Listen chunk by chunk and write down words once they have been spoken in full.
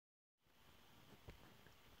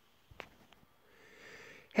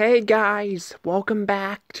Hey guys, welcome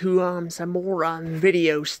back to some more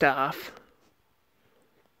video stuff.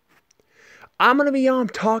 I'm gonna be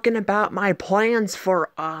talking about my plans for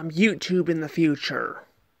YouTube in the future.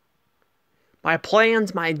 My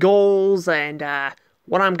plans, my goals, and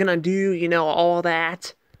what I'm gonna do, all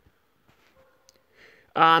that.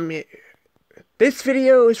 Um this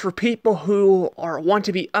video is for people who want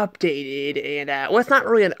to be updated, and well, it's not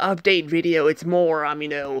really an update video, it's more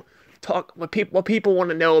talk what people want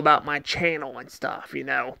to know about my channel and stuff,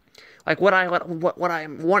 like what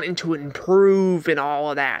I'm wanting to improve and all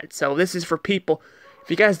of that. So this is for people. If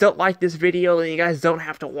you guys don't like this video, then you guys don't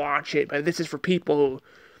have to watch it. But this is for people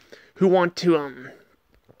who want to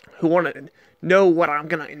know what I'm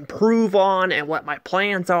gonna improve on and what my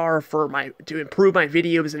plans are for to improve my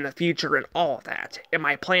videos in the future and all of that, and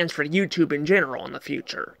my plans for YouTube in general in the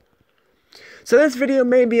future. So this video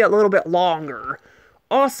may be a little bit longer.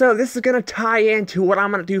 Also, this is going to tie into what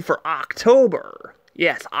I'm going to do for October.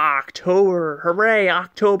 Yes, October. Hooray,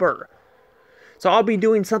 October. So I'll be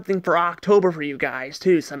doing something for October for you guys,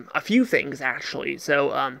 too. A few things, actually.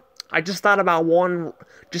 So, I just thought about one.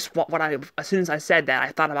 Just as soon as I said that,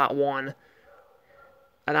 I thought about one.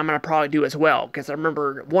 And I'm going to probably do as well, because I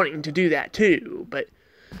remember wanting to do that, too. But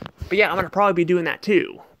yeah, I'm going to probably be doing that,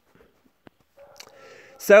 too.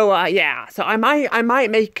 So, yeah, so I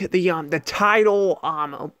might make the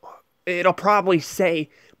title, it'll probably say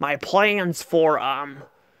my plans for,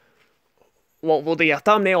 well, the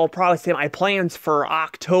thumbnail will probably say my plans for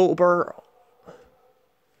October,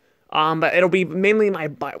 but it'll be mainly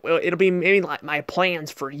like my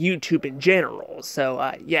plans for YouTube in general,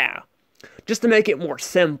 so, yeah, just to make it more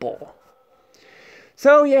simple.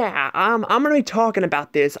 So yeah, I'm gonna be talking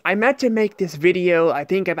about this. I meant to make this video, I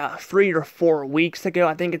think about 3 or 4 weeks ago.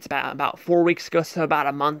 I think it's about 4 weeks ago, so about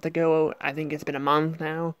a month ago. I think it's been a month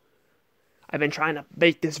now. I've been trying to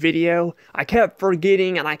make this video. I kept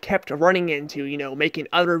forgetting, and I kept running into, making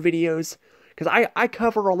other videos. Because I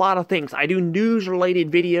cover a lot of things. I do news-related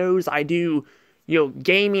videos. I do,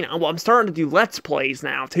 gaming. Well, I'm starting to do Let's Plays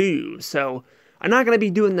now, too. So, I'm not going to be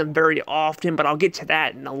doing them very often, but I'll get to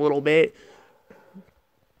that in a little bit.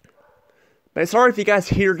 But sorry if you guys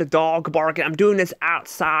hear the dog barking. I'm doing this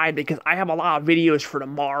outside because I have a lot of videos for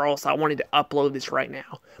tomorrow, so I wanted to upload this right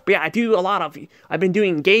now. But yeah, I've been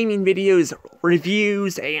doing gaming videos,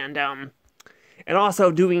 reviews, and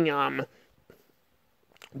also doing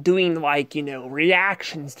like,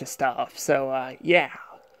 reactions to stuff. So, yeah.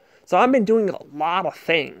 So I've been doing a lot of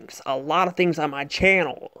things on my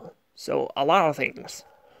channel. So, a lot of things.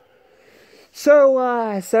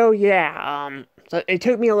 So yeah, so it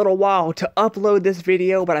took me a little while to upload this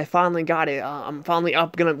video, but I finally got it. I'm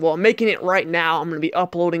making it right now. I'm gonna be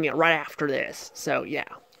uploading it right after this. So yeah,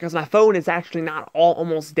 because my phone is actually not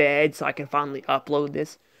almost dead, so I can finally upload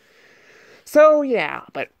this. So yeah,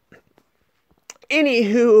 but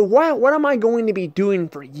anywho, what am I going to be doing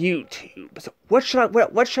for YouTube? So what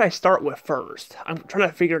should I start with first? I'm trying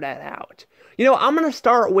to figure that out. I'm gonna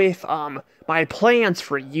start with my plans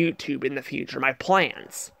for YouTube in the future. My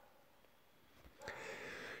plans.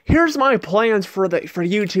 Here's my plans for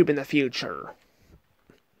YouTube in the future.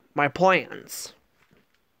 My plans.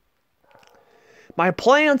 My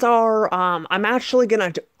plans are I'm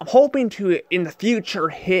hoping to in the future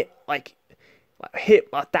hit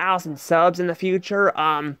 1,000 subs in the future.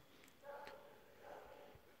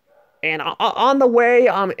 And on the way,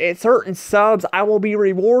 at certain subs, I will be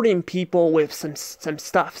rewarding people with some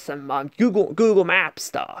stuff, some Google Maps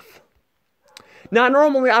stuff. Now,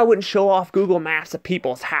 normally I wouldn't show off Google Maps at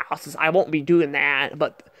people's houses. I won't be doing that,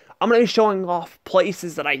 but I'm going to be showing off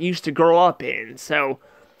places that I used to grow up in, so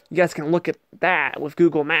you guys can look at that with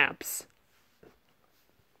Google Maps.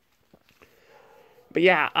 But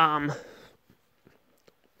yeah,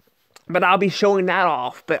 but I'll be showing that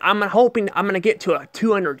off. But I'm hoping I'm going to get to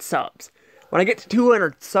 200 subs. When I get to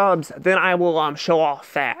 200 subs, then I will show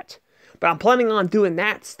off that. But I'm planning on doing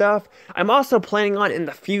that stuff. I'm also planning on, in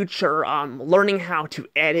the future, learning how to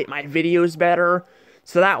edit my videos better.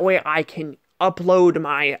 So that way I can upload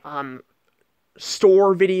my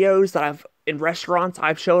store videos that in restaurants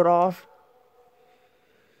I've showed off.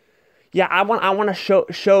 Yeah, I want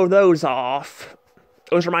to show those off.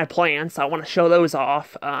 Those are my plans. So I want to show those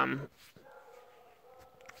off.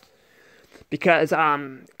 Because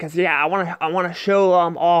yeah, I want to show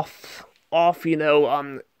off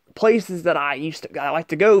places that I like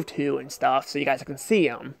to go to and stuff, so you guys can see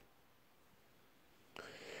them.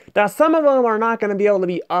 Now, some of them are not going to be able to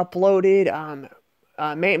be uploaded,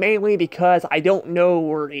 mainly because I don't know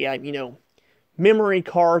where the memory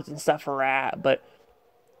cards and stuff are at. But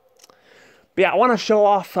But yeah, I want to show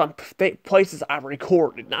off some places I've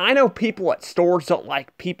recorded. Now, I know people at stores don't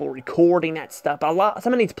like people recording that stuff, but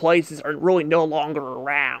some of these places are really no longer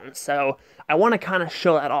around, so I want to kind of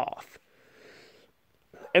show that off.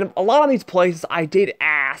 And a lot of these places I did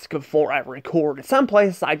ask before I recorded. Some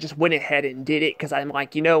places I just went ahead and did it because I'm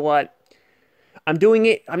like, you know what? I'm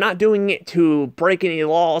not doing it to break any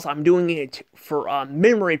laws. I'm doing it for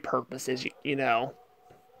memory purposes, you know.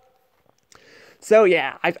 So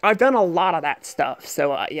yeah, I've done a lot of that stuff.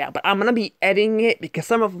 So yeah, but I'm gonna be editing it because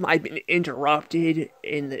some of them I've been interrupted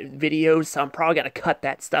in the videos, so I'm probably gonna cut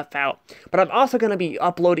that stuff out. But I'm also gonna be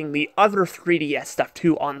uploading the other 3DS stuff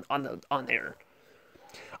too on there.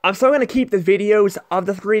 I'm still gonna keep the videos of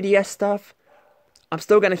the 3DS stuff. I'm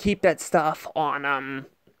still gonna keep that stuff on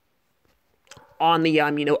the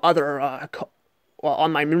you know, other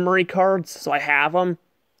on my memory cards, so I have them.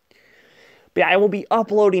 But yeah, I will be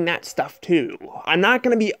uploading that stuff too. I'm not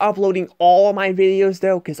gonna be uploading all of my videos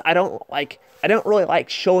though, because I don't really like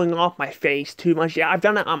showing off my face too much. Yeah, I've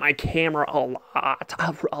done it on my camera a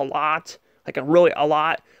lot, like a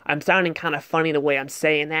lot. I'm sounding kind of funny the way I'm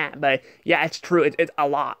saying that, but yeah, it's true. It's a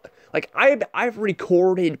lot. Like I've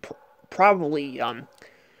recorded probably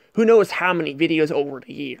who knows how many videos over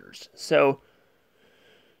the years. So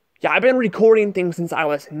yeah, I've been recording things since I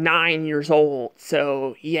was 9 years old.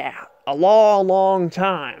 So yeah, a long, long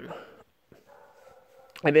time.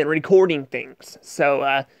 I've been recording things.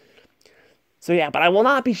 So yeah, but I will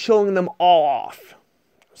not be showing them all off.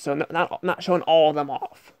 So not showing all of them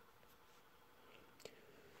off.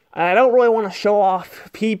 I don't really want to show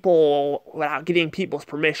off people without getting people's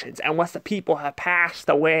permissions, unless the people have passed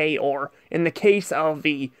away, or in the case of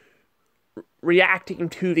the reacting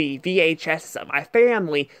to the VHS of my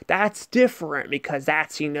family, that's different because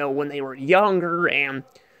that's, you know, when they were younger and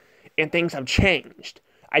things have changed.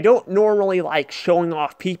 I don't normally like showing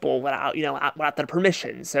off people without, you know, without their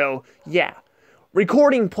permission. So yeah,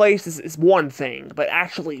 recording places is one thing, but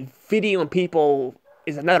actually videoing people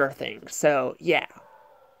is another thing. So yeah.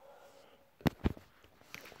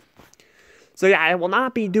 So yeah, I will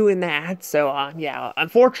not be doing that. So yeah,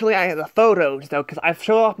 unfortunately I have the photos though, because I've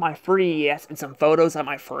shown off my 3DS and some photos of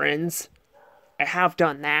my friends. I have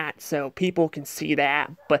done that, so people can see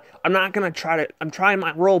that, but I'm not gonna I'm trying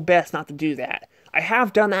my real best not to do that. I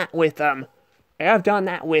have done that with, you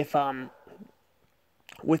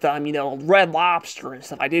know, Red Lobster and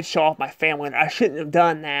stuff. I did show off my family, and I shouldn't have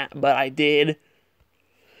done that, but I did.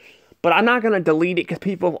 But I'm not gonna delete it because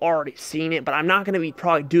people have already seen it, but I'm not gonna be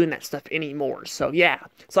probably doing that stuff anymore, so yeah.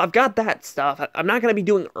 So I've got that stuff. I'm not gonna be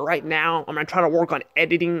doing it right now. I'm gonna try to work on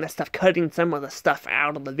editing the stuff, cutting some of the stuff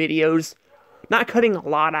out of the videos. Not cutting a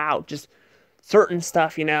lot out, just certain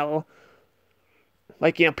stuff, you know.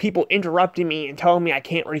 Like, you know, people interrupting me and telling me I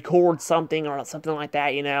can't record something or something like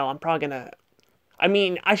that, you know. I'm probably gonna... I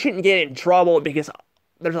mean, I shouldn't get in trouble because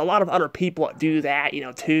there's a lot of other people that do that, you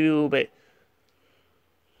know, too, but...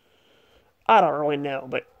 I don't really know,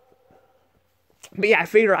 but yeah, I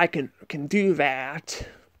figure I can do that.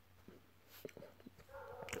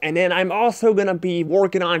 And then I'm also gonna be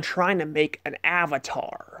working on trying to make an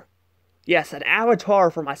avatar. Yes, an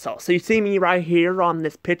avatar for myself. So you see me right here on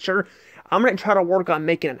this picture. I'm going to try to work on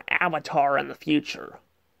making an avatar in the future.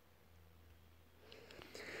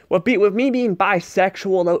 With me being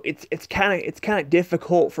bisexual, though, it's kind of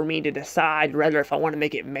difficult for me to decide whether if I want to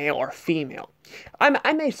make it male or female.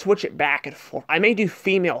 I may switch it back and forth. I may do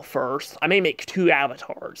female first. I may make 2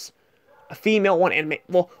 avatars. A female one and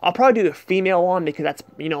well, I'll probably do a female one because that's,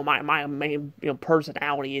 you know, my main, you know,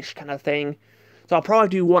 personality-ish kind of thing. So I'll probably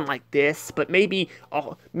do one like this, but maybe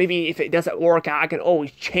if it doesn't work out, I can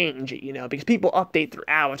always change it, you know, because people update their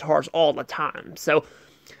avatars all the time. So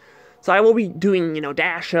I will be doing, you know,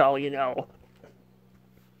 Dasho, you know.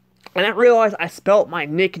 And I realized I spelt my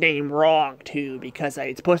nickname wrong, too, because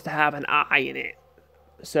it's supposed to have an I in it.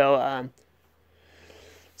 So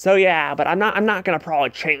yeah, but I'm not gonna probably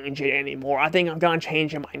change it anymore. I think I'm done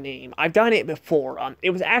changing my name. I've done it before. It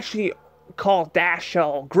was actually called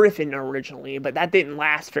Dashiell Griffin originally, but that didn't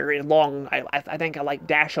last very long. I think I like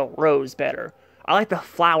Dashiell Rose better. I like the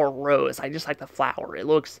flower rose. I just like the flower.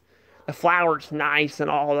 The flower's nice and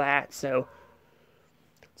all that. So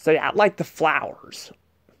yeah, I like the flowers.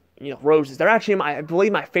 You know, roses. They're actually I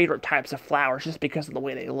believe my favorite types of flowers just because of the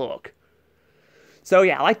way they look. So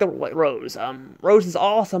yeah, I like the rose. Rose is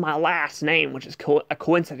also my last name, which is a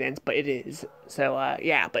coincidence, but it is. So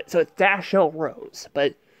yeah, so it's Dashiell Rose,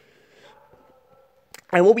 but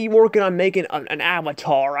I will be working on making an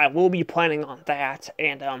avatar. I will be planning on that.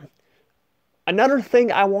 And another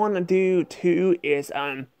thing I want to do too is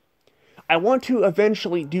I I want to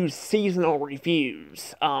eventually do seasonal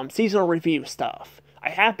reviews, seasonal review stuff. I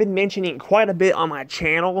have been mentioning quite a bit on my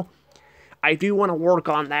channel. I do want to work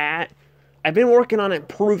on that. I've been working on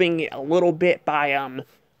improving it a little bit by,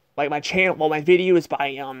 like my channel, well, my videos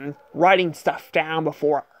by, writing stuff down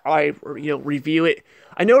before I, review it.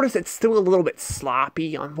 I notice it's still a little bit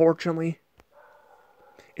sloppy, unfortunately.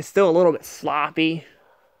 It's still a little bit sloppy.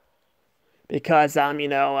 Because,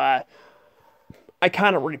 I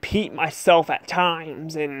kind of repeat myself at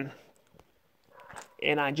times, and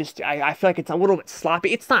I feel like it's a little bit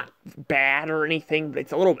sloppy. It's not bad or anything, but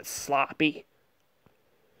it's a little bit sloppy.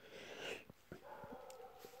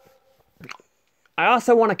 I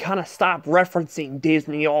also want to kind of stop referencing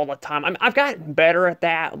Disney all the time. I've gotten better at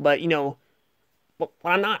that, but, when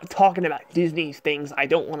I'm not talking about Disney things, I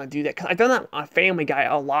don't want to do that, because I've done that on Family Guy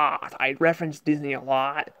a lot. I reference Disney a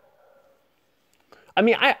lot. I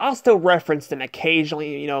mean, I'll still reference them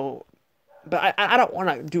occasionally, but I don't want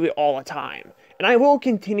to do it all the time. And I will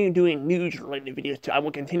continue doing news-related videos, too. I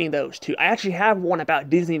will continue those, too. I actually have one about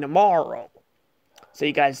Disney tomorrow, so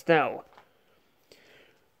you guys know.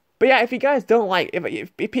 But yeah, if you guys don't like,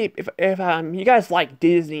 if you guys like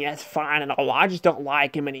Disney, that's fine and all. I just don't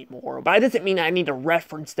like them anymore. But it doesn't mean I need to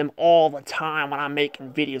reference them all the time when I'm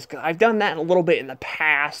making videos, because I've done that a little bit in the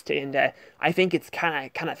past, and I think it's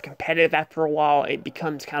kind of competitive after a while. It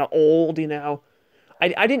becomes kind of old,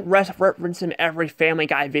 I didn't reference them every Family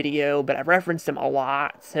Guy video, but I referenced them a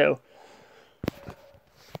lot. So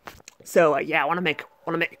yeah, I want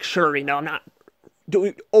to make sure, I'm not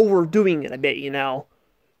overdoing it a bit,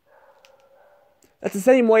 That's the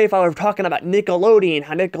same way if I were talking about Nickelodeon,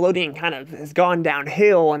 how Nickelodeon kind of has gone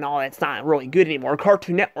downhill and all that's not really good anymore.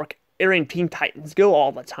 Cartoon Network airing Teen Titans Go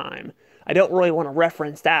all the time. I don't really want to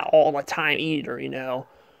reference that all the time either,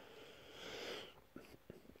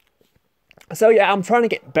 So yeah, I'm trying to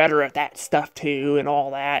get better at that stuff too and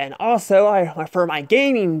all that. And also, for my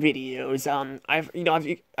gaming videos,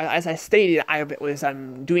 as I stated, I was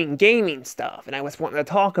doing gaming stuff, and I was wanting to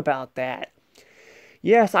talk about that.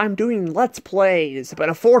 Yes, I'm doing Let's Plays, but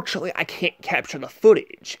unfortunately, I can't capture the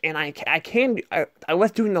footage. And I was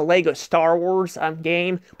doing the Lego Star Wars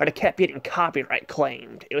game, but it kept getting copyright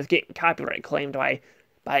claimed. It was getting copyright claimed by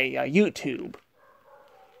YouTube.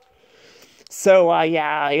 So,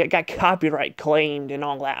 yeah, it got copyright claimed and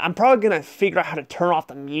all that. I'm probably gonna figure out how to turn off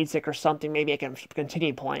the music or something. Maybe I can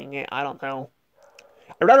continue playing it. I don't know.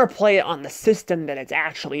 I'd rather play it on the system that it's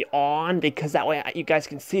actually on, because that way you guys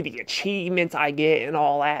can see the achievements I get and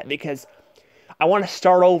all that, because I want to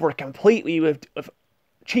start over completely with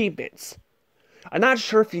achievements. I'm not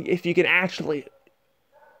sure if you can actually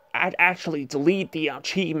delete the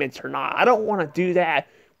achievements or not. I don't want to do that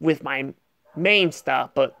with my main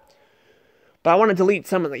stuff, but I want to delete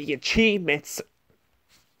some of the achievements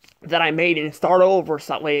that I made and start over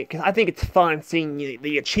some way, because I think it's fun seeing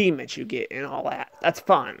the achievements you get and all that. That's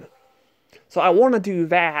fun. So I want to do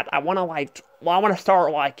that. I want to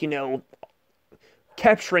start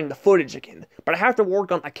capturing the footage again. But I have to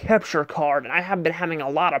work on the capture card, and I have been having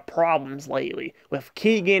a lot of problems lately with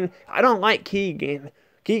Keegan. I don't like Keegan.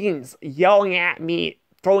 Keegan's yelling at me,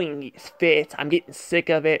 throwing these fits. I'm getting sick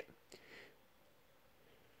of it.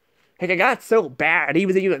 Heck, it got so bad, he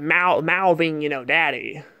was even mouthing,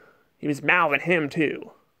 Daddy. He was mouthing him, too.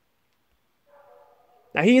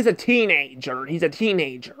 Now, he is a teenager. He's a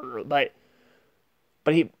teenager, but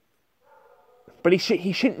he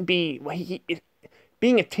shouldn't be. Well,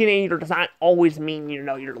 being a teenager does not always mean,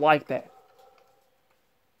 you're like that.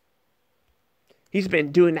 He's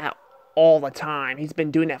been doing that all the time. He's been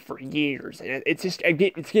doing that for years. And it's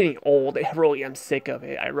getting old. I really am sick of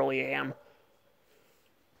it. I really am.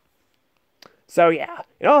 So yeah,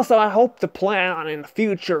 and also I hope to plan on in the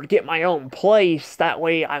future to get my own place. That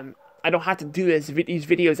way I don't have to do these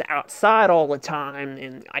videos outside all the time,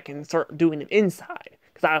 and I can start doing them inside.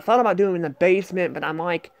 Because I thought about doing them in the basement, but I'm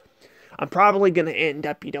probably gonna end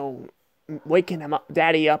up, waking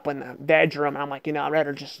Daddy up in the bedroom. I'm like, I'd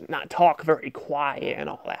rather just not talk very quiet and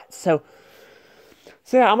all that. So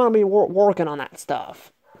yeah, I'm gonna be working on that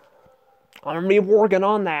stuff. I'm gonna be working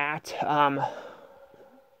on that.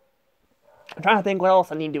 I'm trying to think what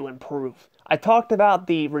else I need to improve. I talked about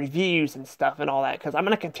the reviews and stuff and all that, because I'm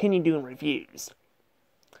gonna continue doing reviews.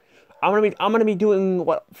 I'm gonna be doing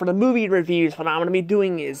for the movie reviews. What I'm gonna be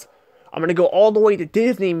doing is I'm gonna go all the way to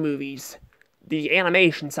Disney movies, the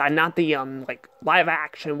animation side, not the live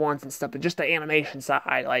action ones and stuff, but just the animation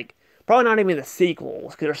side. Probably not even the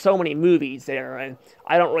sequels, because there's so many movies there, and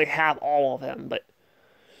I don't really have all of them. But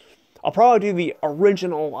I'll probably do the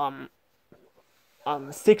original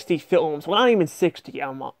 60 films. Well, not even 60.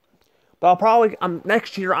 But I'll probably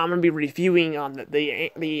next year I'm gonna be reviewing on I'm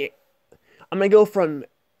gonna go from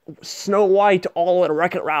Snow White all the way to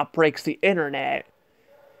Wreck-It Ralph Breaks the Internet.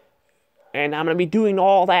 And I'm going to be doing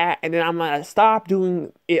all that, and then I'm going to stop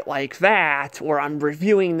doing it like that, where I'm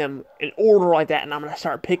reviewing them in order like that, and I'm going to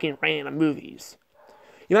start picking random movies.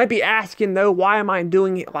 You might be asking, though, why was I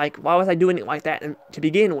doing it like that to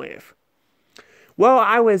begin with? Well,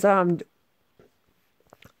 I was doing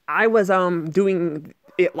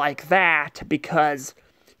it like that because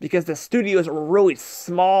the studios were really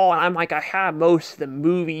small, and I'm like, I have most of the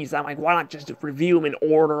movies. I'm like, why not just review them in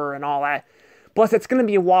order and all that? Plus, it's going to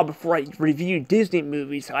be a while before I review Disney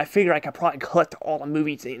movies, so I figure I could probably collect all the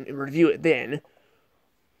movies and review it then.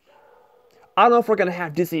 I don't know if we're going to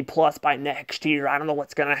have Disney Plus by next year. I don't know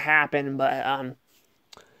what's going to happen, but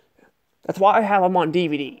that's why I have them on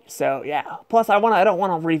DVD. So, yeah. Plus, I don't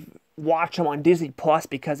want to watch them on Disney Plus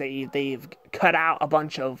because they've cut out a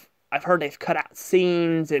bunch of... I've heard they've cut out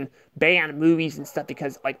scenes and banned movies and stuff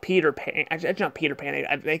because, like, Peter Pan... Actually, it's not Peter Pan.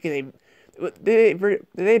 I think did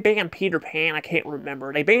they ban Peter Pan? I can't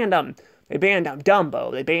remember. They banned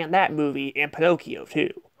Dumbo. They banned that movie and Pinocchio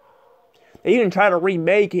too. They even tried to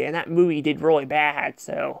remake it, and that movie did really bad.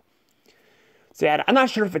 So yeah, I'm not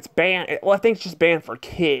sure if it's banned. Well, I think it's just banned for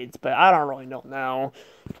kids, but I don't really know.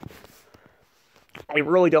 I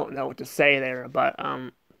really don't know what to say there, but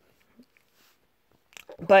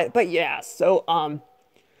yeah. So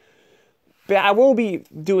But I will be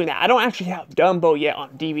doing that. I don't actually have Dumbo yet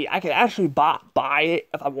on DVD. I could actually buy it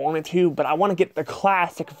if I wanted to, but I want to get the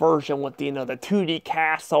classic version with the 2D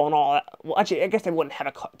castle and all that. Well, actually, I guess they wouldn't have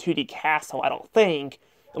a 2D castle, I don't think,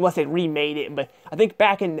 unless they remade it. But I think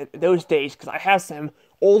back in those days, because I have some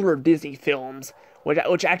older Disney films,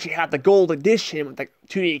 which actually have the gold edition with the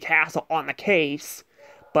 2D castle on the case,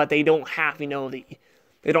 but they don't have, the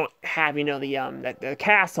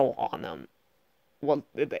castle on them. Well,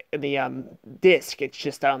 the disc, it's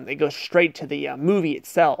just, it goes straight to the movie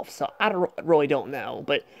itself, so I really don't know,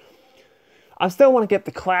 but I still want to get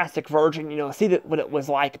the classic version, see what it was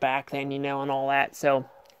like back then, and all that, so,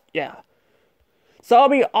 yeah. So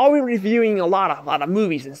I'll be reviewing a lot of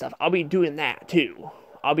movies and stuff. I'll be doing that, too.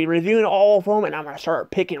 I'll be reviewing all of them, and I'm going to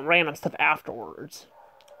start picking random stuff afterwards.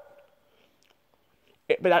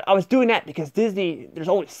 But I was doing that because Disney, there's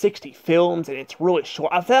only 60 films, and it's really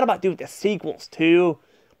short. I've thought about doing the sequels, too.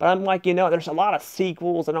 But I'm like, there's a lot of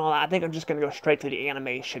sequels and all that. I think I'm just going to go straight to the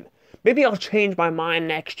animation. Maybe I'll change my mind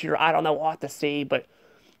next year. I don't know. We'll have to see. But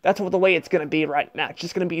that's the way it's going to be right now. It's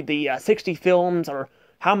just going to be the 60 films, or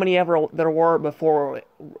how many ever there were before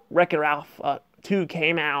Wreck-It Ralph 2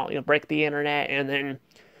 came out, Break the Internet. And then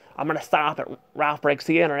I'm going to stop at Ralph Breaks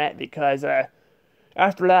the Internet because...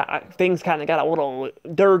 after that, things kind of got a little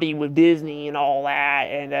dirty with Disney and all that,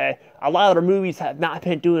 and a lot of the movies have not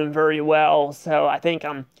been doing very well, so I think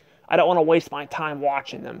I don't want to waste my time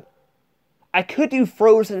watching them. I could do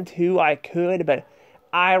Frozen 2, but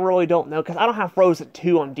I really don't know, because I don't have Frozen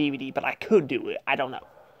 2 on DVD, but I could do it. I don't know.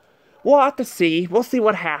 We'll have to see. We'll see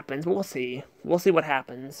what happens. We'll see what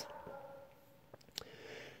happens.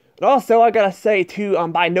 But also, I gotta say, too,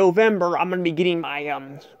 by November, I'm gonna be getting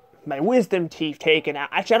my wisdom teeth taken out.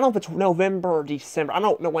 Actually, I don't know if it's November or December. I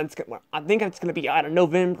don't know when it's going to... I think it's going to be either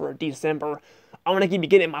November or December. I'm going to be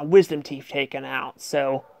getting my wisdom teeth taken out.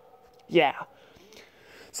 So, yeah.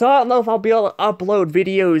 So, I don't know if I'll be able to upload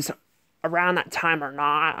videos around that time or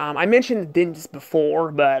not. I mentioned the dentist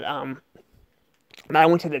before, but I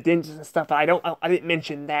went to the dentist and stuff, but I didn't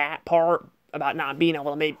mention that part about not being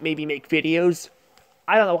able to maybe make videos.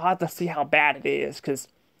 I don't know. I'll have to see how bad it is, because...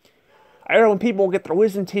 I know when people get their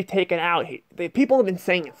wisdom teeth taken out, people have been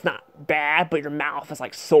saying it's not bad, but your mouth is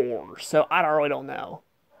like sore. So I really don't know.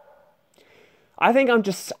 I think I'm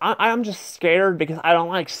just scared because I don't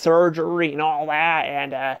like surgery and all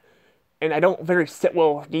that, and I don't very sit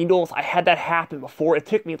well with needles. I had that happen before. It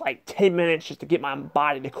took me like 10 minutes just to get my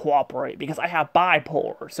body to cooperate because I have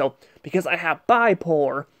bipolar. So because I have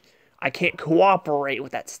bipolar, I can't cooperate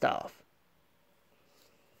with that stuff.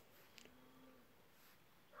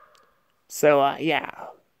 So, yeah.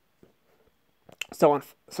 So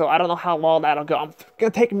I don't know how long that'll go. I'm gonna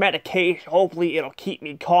take medication. Hopefully, it'll keep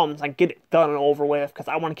me calm so I can get it done and over with. Because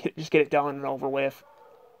I want to just get it done and over with.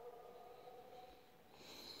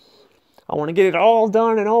 I want to get it all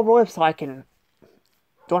done and over with so I don't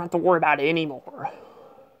have to worry about it anymore.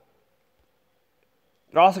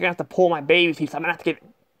 They're also gonna have to pull my baby teeth. So I'm gonna have to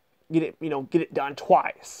get it done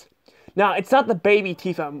twice. Now, it's not the baby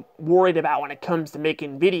teeth I'm worried about when it comes to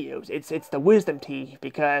making videos. It's the wisdom teeth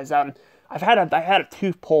because I've had a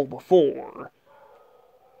tooth pulled before.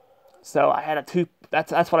 So I had a tooth.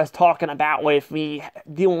 That's what I was talking about with me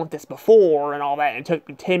dealing with this before and all that. And it took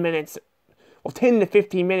me 10 minutes, well, 10 to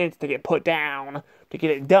 15 minutes to get put down to get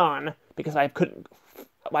it done because I couldn't.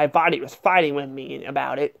 My body was fighting with me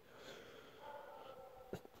about it.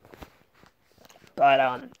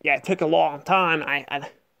 But yeah, it took a long time. I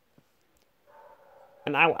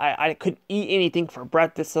couldn't eat anything for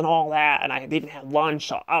breakfast and all that, and I didn't have lunch.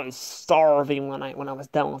 So I was starving when I was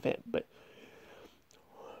done with it. But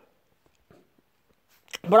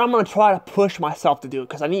I'm gonna try to push myself to do it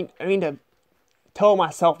because I need to tell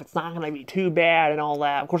myself it's not gonna be too bad and all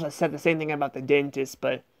that. Of course, I said the same thing about the dentist,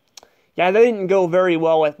 but yeah, that didn't go very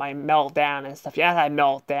well with my meltdown and stuff. Yeah, I had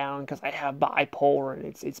meltdown because I have bipolar and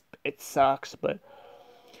it sucks, but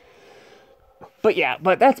yeah,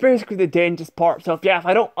 but that's basically the dentist part. So if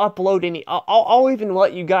I don't upload any, I'll even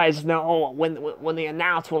let you guys know when they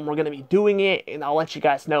announce when we're gonna be doing it, and I'll let you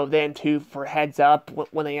guys know then too for heads up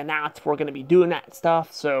when they announce we're gonna be doing that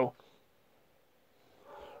stuff. So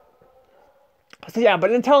yeah, but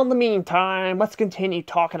until in the meantime, let's continue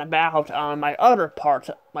talking about my other parts,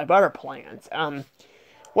 my other plans.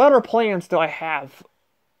 What other plans do I have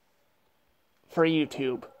for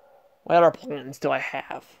YouTube? What other plans do I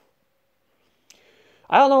have?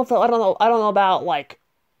 I don't know about like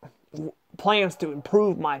plans to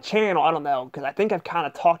improve my channel. I don't know because I think I've kind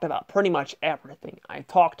of talked about pretty much everything I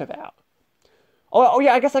talked about. Oh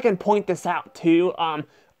yeah, I guess I can point this out too.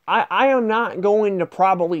 I am not going to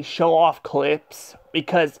probably show off clips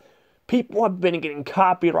because people have been getting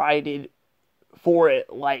copyrighted for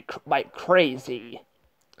it like crazy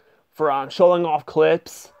for showing off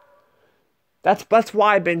clips. That's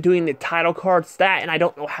why I've been doing the title cards and I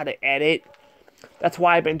don't know how to edit. That's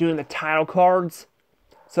why I've been doing the title cards.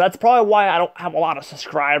 So that's probably why I don't have a lot of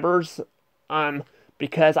subscribers.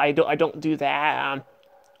 Because I don't do that.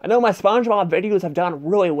 I know my SpongeBob videos have done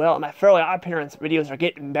really well, and my Fairly OddParents videos are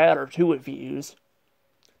getting better too with views.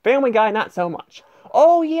 Family Guy, not so much.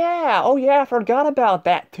 Oh yeah, I forgot about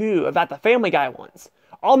that too, about the Family Guy ones.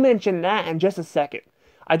 I'll mention that in just a second.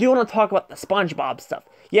 I do want to talk about the SpongeBob stuff.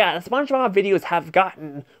 Yeah, the SpongeBob videos have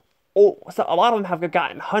gotten, so a lot of them have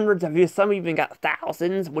gotten hundreds of views, some even got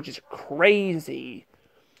thousands, which is crazy.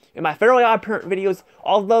 And my Fairly OddParent videos,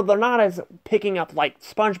 although they're not as picking up like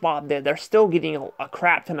SpongeBob did, they're still getting a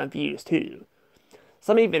crap ton of views too.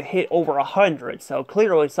 Some even hit over 100, so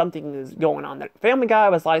clearly something is going on there. Family Guy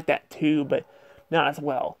was like that too, but not as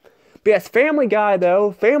well. But yes, Family Guy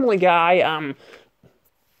though, Family Guy,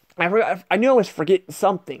 I knew I was forgetting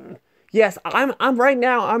something. Yes, I'm right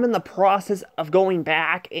now, I'm in the process of going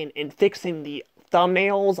back and fixing the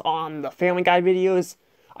thumbnails on the Family Guy videos.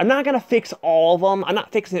 I'm not going to fix all of them. I'm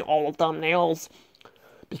not fixing all the thumbnails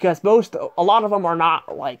because a lot of them are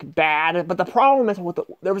not like bad. But the problem is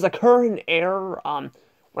there was a current error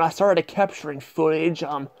when I started capturing footage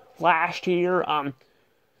last year. I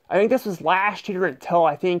think this was last year until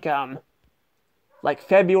I think like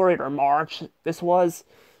February or March. This was,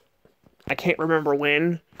 I can't remember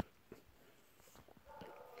when.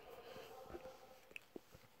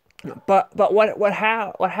 But what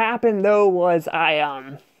happened though was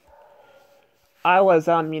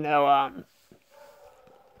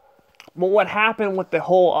well, what happened with the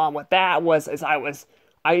whole with that was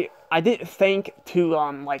I didn't think to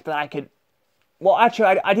like that I could, well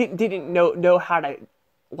actually I didn't know how to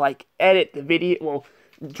like edit the video, well,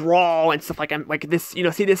 draw and stuff like this,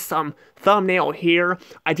 see this thumbnail here.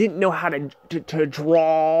 I didn't know how to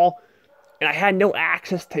draw. And I had no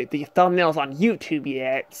access to the thumbnails on YouTube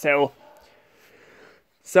yet, so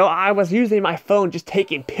I was using my phone just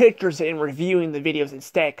taking pictures and reviewing the videos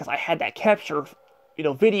instead, because I had that capture,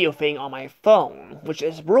 video thing on my phone, which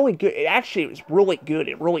is really good. It actually is really good.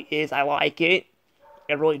 It really is. I like it.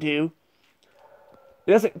 I really do.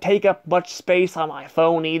 It doesn't take up much space on my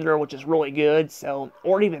phone either, which is really good, so,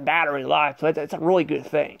 or even battery life, so it's a really good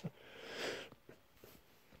thing.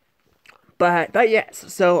 But yes,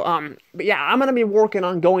 so, but yeah, I'm gonna be working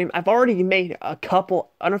on I've already made a couple,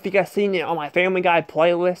 I don't know if you guys seen it on my Family Guy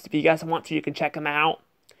playlist. If you guys want to, you can check them out.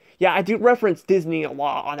 Yeah, I do reference Disney a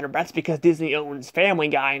lot on there, but that's because Disney owns Family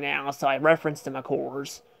Guy now, so I reference them, of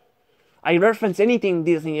course. I reference anything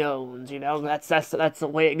Disney owns, that's the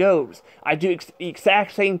way it goes. I do the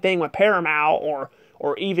exact same thing with Paramount, or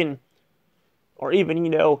even, I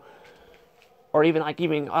don't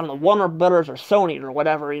know, Warner Brothers or Sony or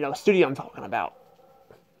whatever, studio I'm talking about.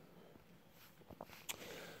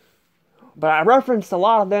 But I referenced a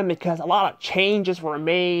lot of them because a lot of changes were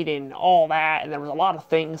made and all that, and there was a lot of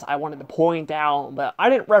things I wanted to point out, but I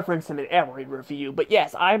didn't reference them in every review. But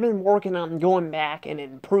yes, I've been working on going back and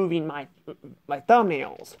improving my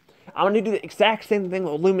thumbnails. I'm gonna do the exact same thing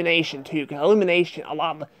with Illumination too, because Illumination, a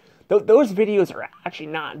lot of those videos are actually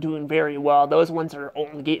not doing very well. Those ones are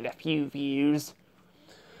only getting a few views.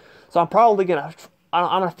 So I'm probably I'm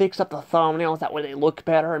gonna fix up the thumbnails that way they look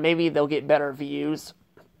better, and maybe they'll get better views.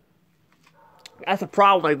 That's the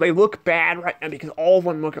problem. Like, they look bad right now because all of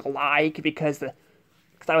them look alike because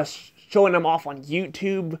I was showing them off on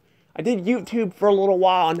YouTube. I did YouTube for a little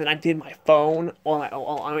while, and then I did my phone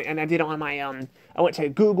and I did it on my I went to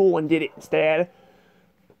Google and did it instead.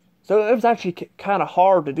 So it was actually kind of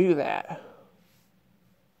hard to do that.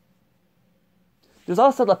 There's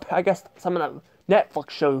also I guess some of the Netflix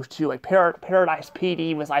shows too, like Paradise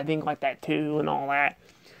PD was, I think, like that too, and all that.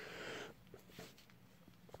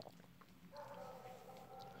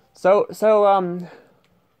 So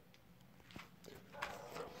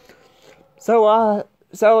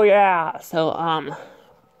yeah, so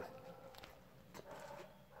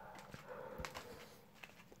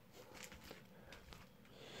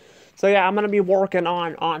yeah, I'm gonna be working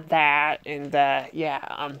on that, and yeah,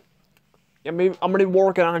 I'm gonna be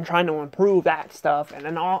working on trying to improve that stuff, and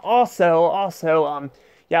then also,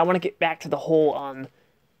 yeah, I want to get back to the whole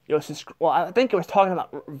well, I think it was talking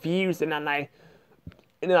about reviews, and then I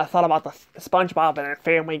thought about the SpongeBob and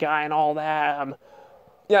Family Guy and all that.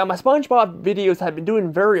 Yeah, my SpongeBob videos have been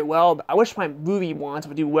doing very well, but I wish my movie ones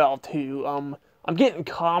would do well too. I'm getting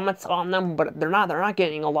comments on them, but they're not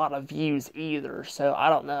getting a lot of views either, so I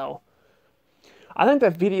don't know. I think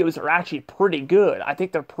the videos are actually pretty good. I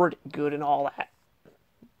think they're pretty good and all that.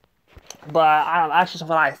 But I don't know, that's just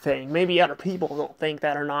what I think. Maybe other people don't think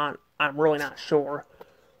that or not. I'm really not sure.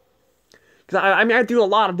 Because I mean, I do a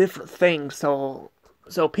lot of different things, so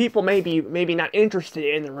people may be not interested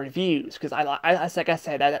in the reviews, because like I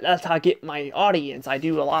said, that's how I get my audience. I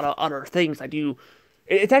do a lot of other things.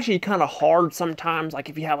 It's actually kind of hard sometimes, like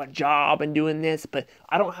if you have a job and doing this, but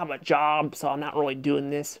I don't have a job, so I'm not really doing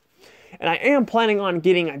this. And I am planning on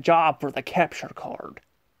getting a job for the capture card.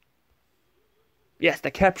 Yes,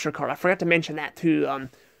 the capture card. I forgot to mention that too.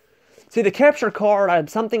 See, the capture card,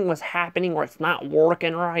 something was happening where it's not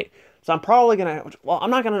working right. So I'm probably gonna, well, I'm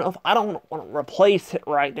not gonna, I don't want to replace it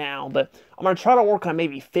right now, but I'm gonna try to work on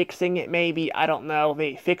maybe fixing it, maybe, I don't know,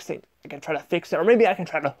 maybe fixing, I can try to fix it, or maybe I can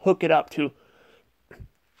try to hook it up to,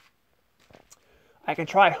 I can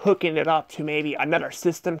try hooking it up to maybe another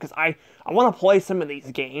system, because I want to play some of these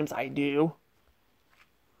games, I do.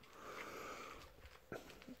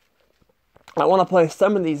 I want to play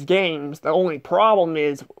some of these games. The only problem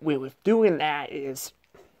is with doing that is,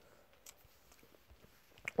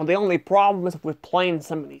 well, the only problem is with playing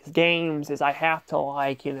some of these games is I have to,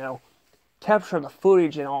 like, capture the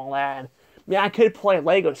footage and all that. Yeah, I could play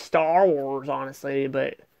Lego Star Wars, honestly,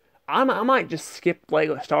 but I might just skip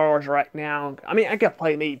Lego Star Wars right now. I mean, I could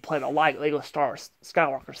maybe play the Lego Star Wars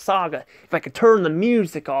Skywalker Saga if I could turn the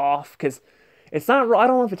music off, because it's not. I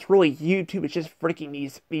don't know if it's really YouTube. It's just freaking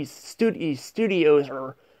these studios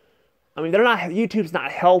are. I mean, they're not. YouTube's not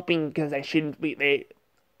helping because they shouldn't be.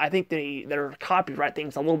 I think their copyright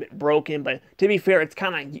thing's a little bit broken. But to be fair, it's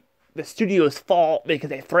kind of the studio's fault because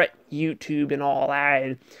they threaten YouTube and all that,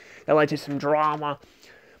 and that led to some drama.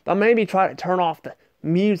 But maybe try to turn off the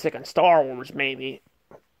music on Star Wars, maybe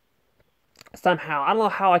somehow. I don't know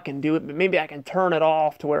how I can do it, but maybe I can turn it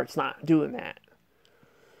off to where it's not doing that.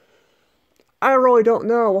 I really don't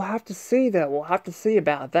know. We'll have to see, though. We'll have to see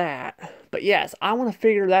about that. But yes, I want to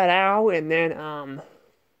figure that out, and then,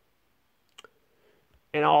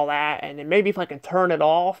 and all that. And then maybe if I can turn it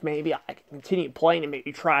off, maybe I can continue playing and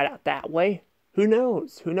maybe try it out that way. Who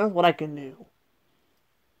knows? Who knows what I can do?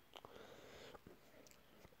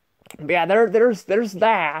 But yeah, there's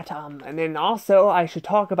that. And then also, I should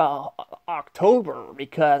talk about October,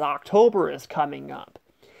 because October is coming up.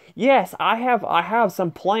 Yes, I have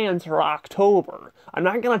some plans for October. I'm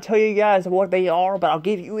not gonna tell you guys what they are, but I'll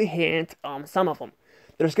give you a hint. Some of them.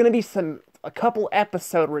 There's gonna be a couple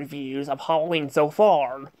episode reviews of Halloween so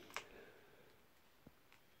far.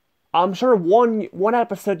 I'm sure one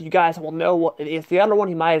episode you guys will know what it is. The other one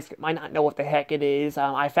you might not know what the heck it is.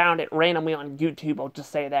 I found it randomly on YouTube. I'll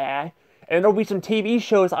just say that. And there'll be some TV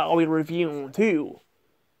shows I'll be reviewing too.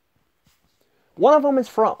 One of them is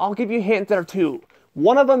from. I'll give you a hint there too.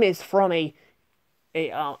 One of them is from a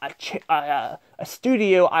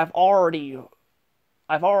studio I've already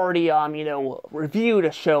reviewed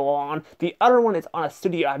a show on. The other one is on a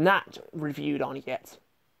studio I've not reviewed on yet.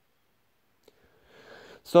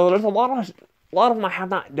 So there's a lot of them I have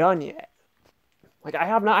not done yet. Like I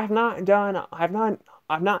have not done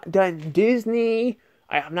Disney.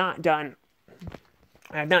 I have not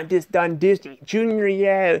just done Disney Junior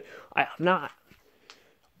yet. I have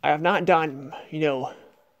not done,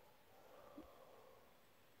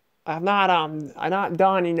 I've not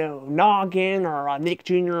done, you know, noggin or Nick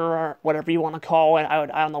Jr. or whatever you want to call it. I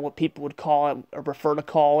don't know what people would call it or prefer to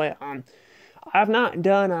call it. I've not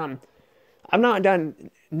done, I've not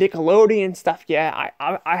done Nickelodeon stuff yet.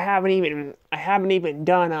 I haven't even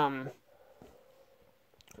done,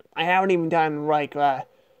 I haven't even done, like,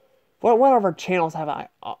 what other channels have I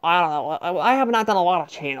don't know. I have not done a lot of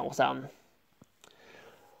channels,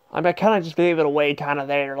 I kind of just gave it away kind of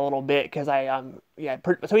there a little bit because yeah,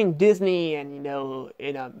 between Disney and, you know,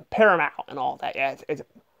 Paramount and all that, yeah,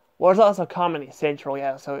 well, it's also Comedy Central,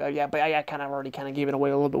 yeah, so, yeah, but I kind of already kind of gave it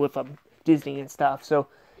away a little bit with Disney and stuff, so,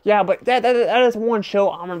 yeah, but that is one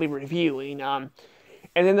show I'm gonna be reviewing, and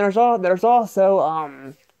then there's also,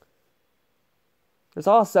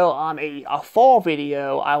 a fall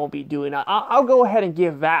video I will be doing. I'll go ahead and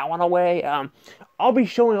give that one away. I'll be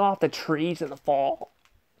showing off the trees in the fall.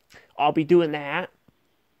 I'll be doing that.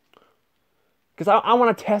 Because I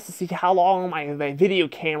want to test to see how long my video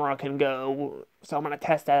camera can go. So I'm going to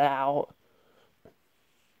test that out.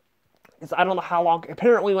 Because I don't know how long.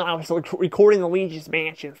 Apparently when I was recording the Luigi's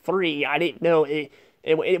Mansion 3, I didn't know it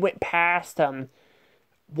went past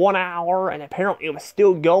 1 hour, and apparently it was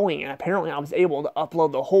still going, and apparently I was able to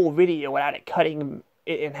upload the whole video without it cutting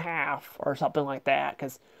it in half or something like that.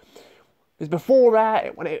 Because before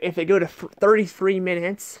that, if it go to 33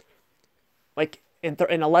 minutes, like in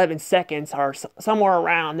 11 seconds or somewhere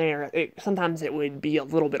around there, sometimes it would be a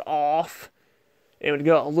little bit off. It would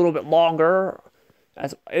go a little bit longer.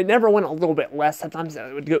 It never went a little bit less. Sometimes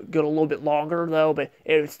it would go a little bit longer though, but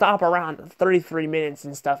it would stop around 33 minutes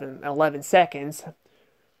and stuff in 11 seconds.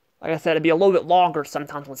 Like I said, it'd be a little bit longer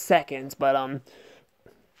sometimes with seconds, but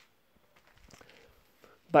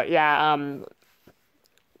yeah,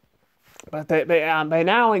 but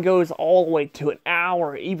now it goes all the way to an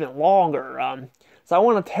hour, even longer. So I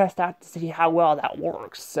want to test out to see how well that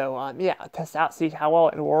works. So yeah, test out, see how well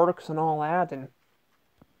it works and all that. And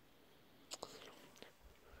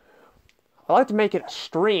I like to make it a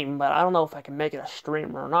stream, but I don't know if I can make it a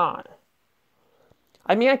stream or not.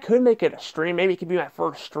 I mean, I could make it a stream. Maybe it could be my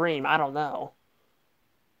first stream. I don't know.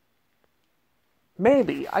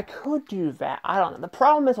 Maybe. I could do that. I don't know. The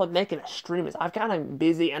problem is with making a stream is I've kind of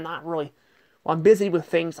busy and not really... Well, I'm busy with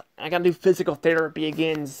things. I gotta do physical therapy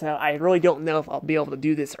again, so I really don't know if I'll be able to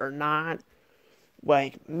do this or not.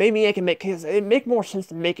 Like, maybe I can make... Cause it'd make more sense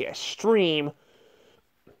to make it a stream.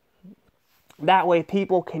 That way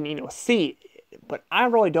people can, you know, see it. But I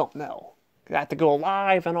really don't know. I have to go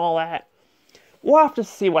live and all that. We'll have to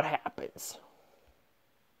see what happens.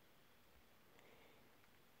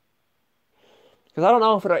 Because I don't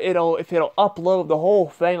know if it'll upload the whole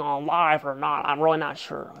thing on live or not. I'm really not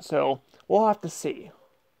sure. So we'll have to see.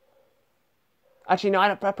 Actually, no,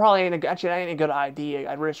 that probably ain't a good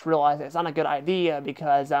idea. I just realized it's not a good idea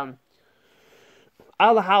because I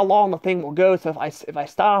don't know how long the thing will go. So if I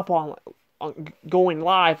stop on going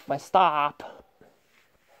live, if I stop,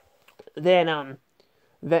 then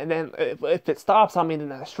if it stops on me, then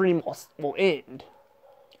the stream will end.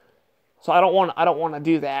 So I don't want to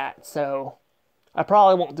do that. So I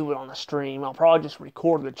probably won't do it on the stream. I'll probably just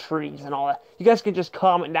record the trees and all that. You guys can just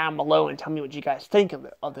comment down below and tell me what you guys think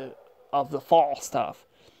of the fall stuff.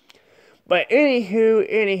 But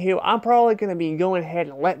anywho, I'm probably gonna be going ahead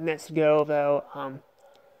and letting this go though.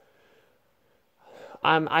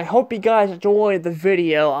 I hope you guys enjoyed the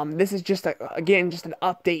video. This is just again just an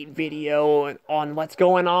update video on what's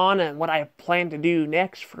going on and what I plan to do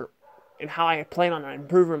next and how I plan on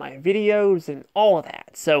improving my videos and all of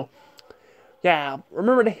that. So yeah,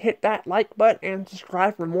 remember to hit that like button and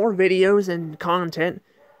subscribe for more videos and content.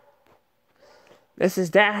 This is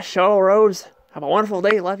Dash All Roads. Have a wonderful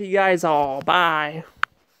day. Love you guys all. Bye.